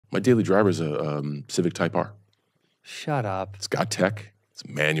My daily driver is a Civic Type R. Shut up. It's got tech. It's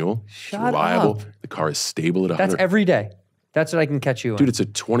manual. Shut it's reliable. up. The car is stable at 100. That's every day. That's what I can catch you Dude, in. it's a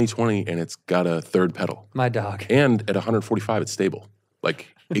 2020 and it's got a third pedal. My dog. And at 145, it's stable. Like,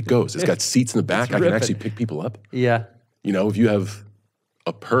 it goes. It's got seats in the back. I can ripping. actually pick people up. Yeah. You know, if you have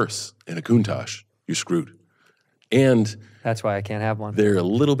a purse and a Countach, you're screwed. And That's why I can't have one. they're a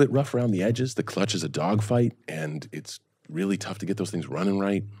little bit rough around the edges. The clutch is a dogfight, and it's really tough to get those things running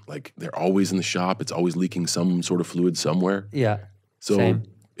right. Like, they're always in the shop. It's always leaking some sort of fluid somewhere. Yeah. So Same.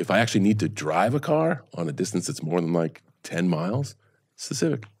 if I actually need to drive a car on a distance that's more than like 10 miles, it's the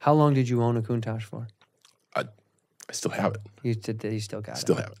Civic. How long did you own a Countach for? I still have it. You still got it.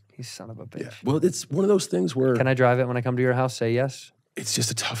 Still have it. You son of a bitch. Yeah. Well, it's one of those things where Can I drive it when I come to your house? Say yes. it's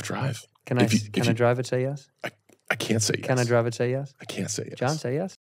just a tough drive. Can I If you- drive it? Say yes. I can't say yes. Can I drive it? Say yes. I can't say yes. John, say yes.